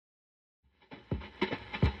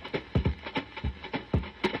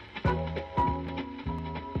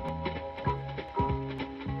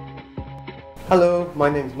Hello, my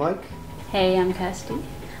name's Mike. Hey, I'm Kirsty,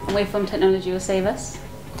 and we're from Technology Will Save Us.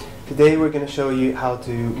 Today we're going to show you how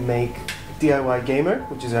to make DIY Gamer,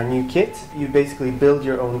 which is our new kit. You basically build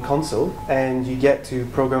your own console and you get to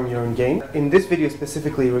program your own game. In this video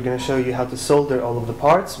specifically, we're going to show you how to solder all of the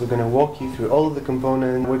parts. We're going to walk you through all of the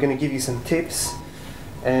components. We're going to give you some tips,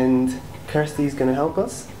 and Kirsty's going to help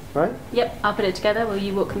us, right? Yep, I'll put it together. Will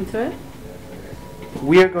you walk them through it?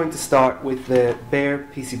 We are going to start with the bare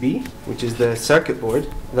PCB, which is the circuit board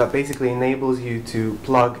that basically enables you to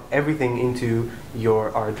plug everything into your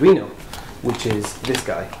Arduino, which is this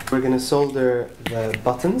guy. We're going to solder the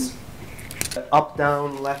buttons, up,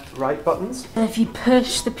 down, left, right buttons. If you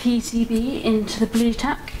push the PCB into the blue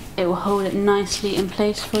tack, it will hold it nicely in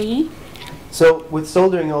place for you. So with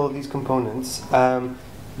soldering all of these components,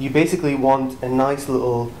 you basically want a nice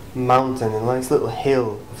little mountain, a nice little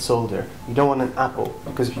hill of solder. You don't want an apple,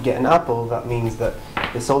 because if you get an apple, that means that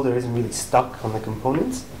the solder isn't really stuck on the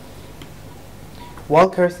components. While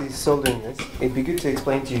Kirsty's soldering this, it'd be good to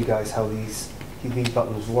explain to you guys how these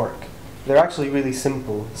buttons work. They're actually really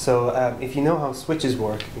simple. So if you know how switches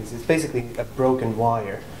work, it's basically a broken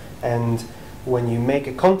wire, and when you make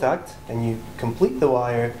a contact and you complete the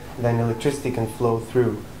wire, then electricity can flow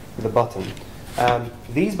through the button.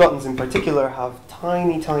 These buttons in particular have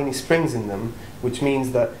tiny springs in them, which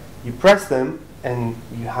means that you press them and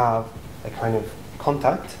you have a kind of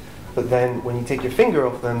contact, but then when you take your finger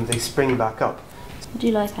off them, they spring back up. Do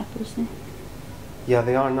you like apples then? Yeah,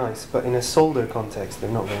 they are nice, but in a solder context,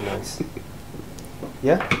 they're not very nice.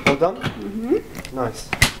 Yeah? All done? Mm-hmm. Nice.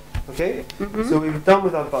 Okay, so we've done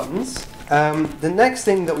with our buttons. The next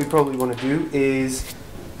thing that we probably want to do is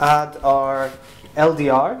add our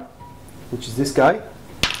LDR, which is this guy.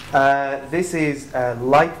 This is a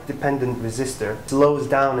light-dependent resistor. It slows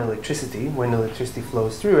down electricity when electricity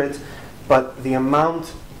flows through it, but the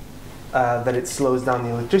amount that it slows down the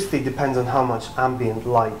electricity depends on how much ambient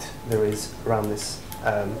light there is around this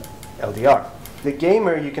LDR. The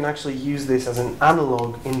gamer, you can actually use this as an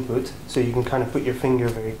analog input, so you can kind of put your finger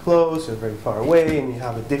very close or very far away and you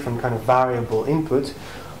have a different kind of variable input,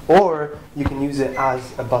 or you can use it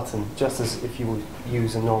as a button, just as if you would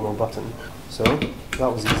use a normal button. So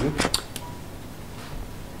that was easy.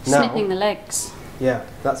 Snipping the legs. Yeah,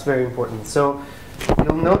 that's very important. So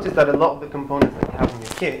you'll notice that a lot of the components that you have in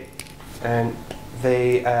your kit, and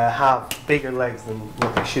they have bigger legs than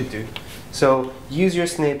what they should do. So use your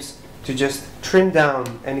snips to just trim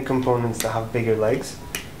down any components that have bigger legs.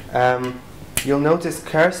 You'll notice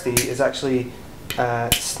Kirsty is actually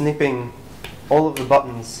snipping all of the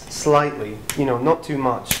buttons slightly, not too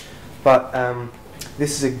much, but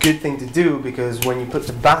this is a good thing to do because when you put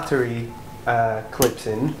the battery clips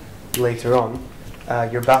in later on,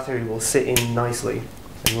 your battery will sit in nicely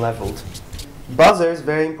and leveled. Buzzers,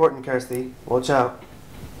 very important, Kirsty, watch out.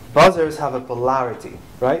 Buzzers have a polarity,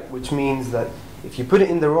 right? Which means that if you put it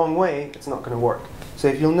in the wrong way, it's not going to work. So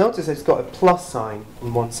if you'll notice, it's got a plus sign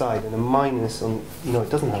on one side and a minus on, it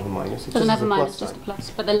doesn't have a minus. It doesn't have a minus, plus just a plus,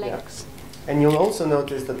 but the legs. Yeah. And you'll also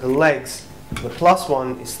notice that the legs, the plus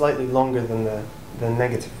one is slightly longer than the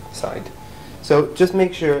negative side. So just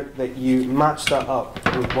make sure that you match that up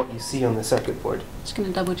with what you see on the circuit board. Just going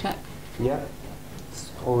to double check. Yeah.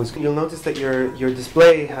 Always. You'll notice that your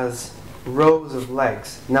display has rows of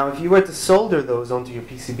legs. Now if you were to solder those onto your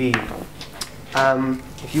PCB,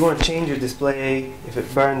 if you want to change your display, if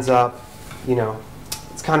it burns up,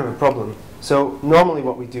 it's kind of a problem. So normally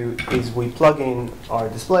what we do is we plug in our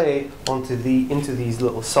display into these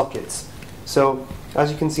little sockets. So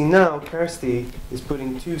as you can see now, Kirsty is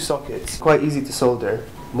putting 2 sockets. Quite easy to solder.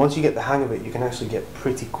 Once you get the hang of it, you can actually get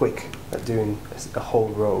pretty quick at doing a whole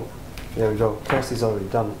row. There we go. Kirsty's already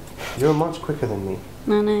done. You're much quicker than me.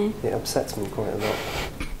 I know. It upsets me quite a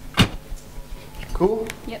lot. Cool?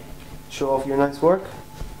 Yep. Show off your nice work.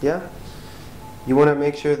 Yeah? You want to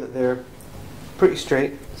make sure that they're pretty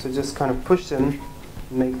straight, so just kind of push them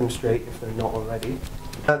and make them straight if they're not already.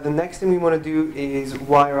 The next thing we want to do is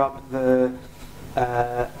wire up the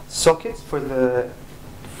sockets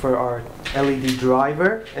for our LED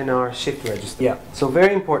driver and our shift register. Yeah. So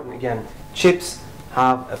very important again, chips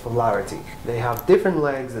have a polarity. They have different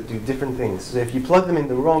legs that do different things. So if you plug them in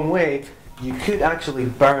the wrong way, you could actually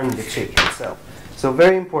burn the chip itself. So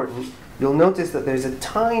very important, you'll notice that there's a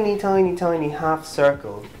tiny half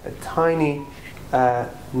circle, a tiny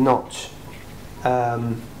notch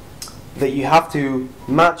that you have to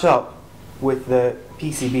match up with the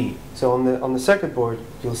PCB. So on the circuit board,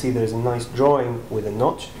 you'll see there's a nice drawing with a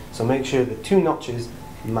notch. So make sure the 2 notches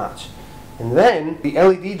match. And then the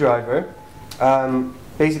LED driver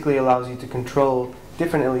basically allows you to control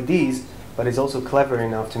different LEDs but is also clever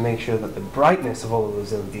enough to make sure that the brightness of all of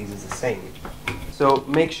those LEDs is the same. So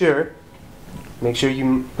make sure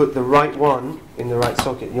you put the right one in the right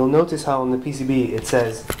socket. You'll notice how on the PCB it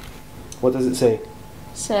says, what does it say? It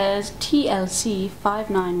says TLC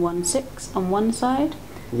 5916 on one side.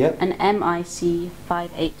 Yep. And MIC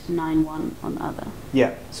 5891 on the other.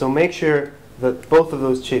 Yeah, so make sure that both of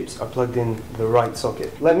those chips are plugged in the right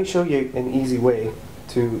socket. Let me show you an easy way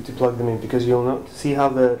to plug them in, because you'll see how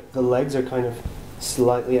the legs are kind of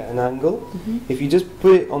slightly at an angle. If you just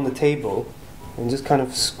put it on the table and just kind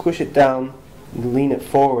of squish it down and lean it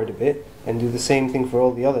forward a bit and do the same thing for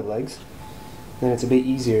all the other legs, then it's a bit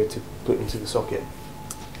easier to put into the socket.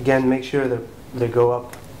 Again, make sure that they go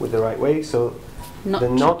up with the right way, so the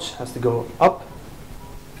notch has to go up.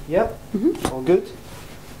 Yep, all good.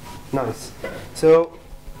 Nice. So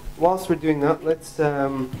whilst we're doing that, let's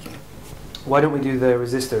why don't we do the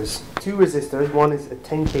resistors? Two resistors, one is a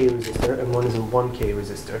 10K resistor and one is a 1K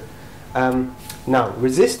resistor. Now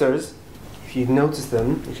resistors, if you notice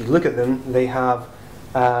them, if you look at them, they have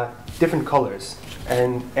different colors,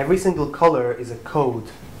 and every single color is a code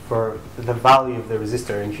for the value of the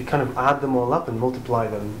resistor, and if you kind of add them all up and multiply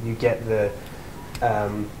them, you get the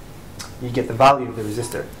value of the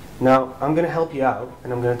resistor. Now I'm going to help you out,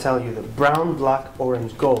 and I'm going to tell you that brown, black,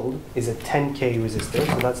 orange, gold is a 10K resistor,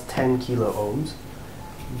 so that's 10 kilo ohms.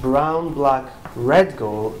 Brown, black, red,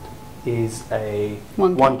 gold is a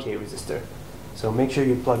 1K resistor. So make sure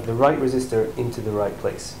you plug the right resistor into the right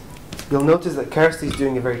place. You'll notice that Kirsty's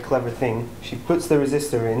doing a very clever thing. She puts the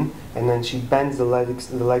resistor in, and then she bends the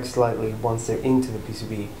legs slightly once they're into the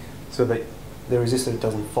PCB, so that the resistor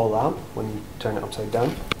doesn't fall out when you turn it upside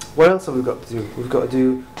down. What else have we got to do? We've got to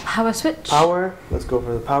do power switch. Power. Let's go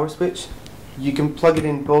for the power switch. You can plug it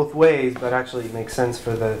in both ways, but actually it makes sense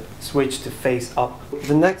for the switch to face up.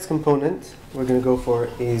 The next component we're going to go for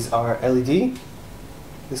is our LED.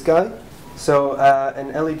 This guy. So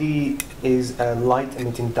an LED is a light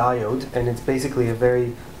emitting diode, and it's basically a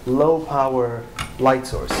very low power light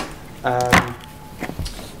source.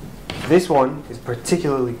 This one is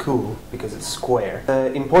particularly cool because it's square.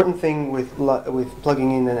 The important thing with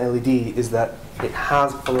plugging in an LED is that it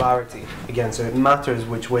has polarity. Again, so it matters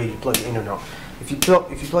which way you plug it in or not. If you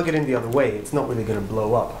plug it in the other way, it's not really going to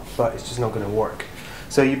blow up, but it's just not going to work.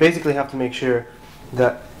 So you basically have to make sure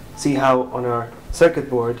that, see how on our circuit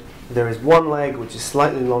board there is one leg which is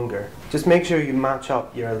slightly longer. Just make sure you match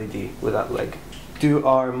up your LED with that leg. Do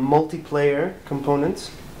our multiplayer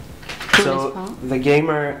components. So the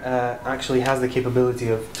gamer actually has the capability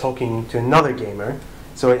of talking to another gamer,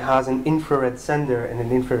 so it has an infrared sender and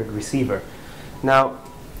an infrared receiver. Now,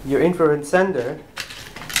 your infrared sender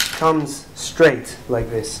comes straight like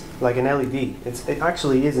this, like an LED. It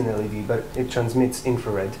actually is an LED, but it transmits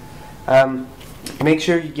infrared. Make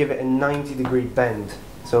sure you give it a 90-degree bend.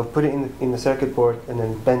 So put it in the circuit board and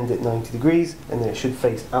then bend it 90 degrees, and then it should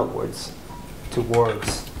face outwards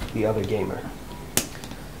towards the other gamer.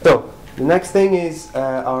 So the next thing is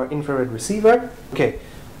our infrared receiver. Okay,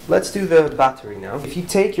 let's do the battery now. If you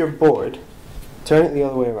take your board, turn it the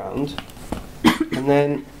other way around, and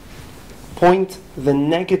then point the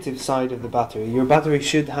negative side of the battery. Your battery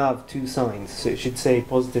should have two signs, so it should say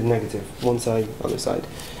positive, negative, one side, other side.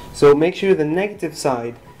 So make sure the negative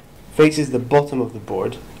side faces the bottom of the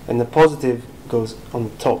board, and the positive goes on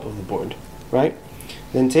the top of the board, right?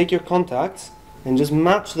 Then take your contacts and just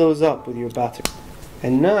match those up with your battery.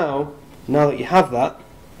 And now that you have that,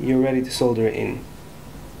 you're ready to solder it in.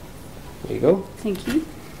 There you go. Thank you.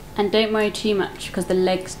 And don't worry too much, because the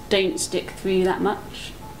legs don't stick through that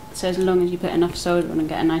much. So as long as you put enough solder on and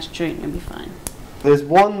get a nice joint, you'll be fine. There's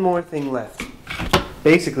one more thing left.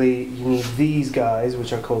 Basically, you need these guys,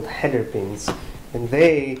 which are called header pins, and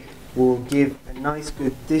they will give a nice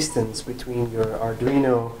good distance between your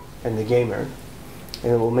Arduino and the gamer,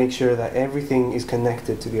 and it will make sure that everything is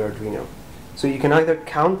connected to the Arduino. So you can either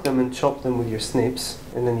count them and chop them with your snips,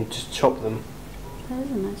 and then you just chop them. That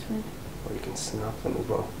is a nice way. Or you can snap them as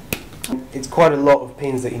well. It's quite a lot of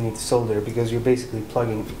pins that you need to solder, because you're basically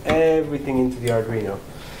plugging everything into the Arduino.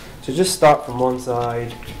 So just start from one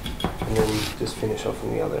side and then just finish off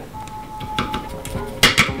from the other.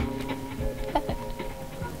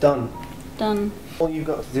 Done. Done. All you've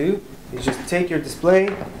got to do is just take your display,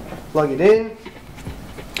 plug it in.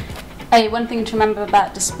 Hey, one thing to remember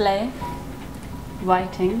about display,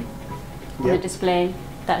 writing on the display,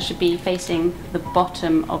 that should be facing the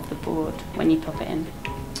bottom of the board when you pop it in.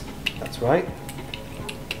 That's right.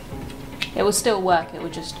 It will still work, it will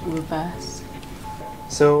just reverse.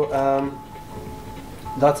 So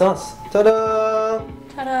that's us. Ta-da!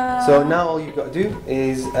 Ta-da! So now all you've got to do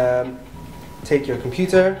is take your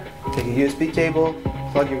computer, take a USB cable,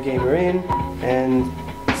 plug your gamer in, and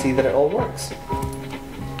see that it all works.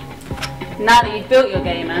 Now that you've built your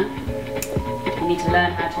gamer, you need to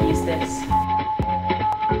learn how to use this.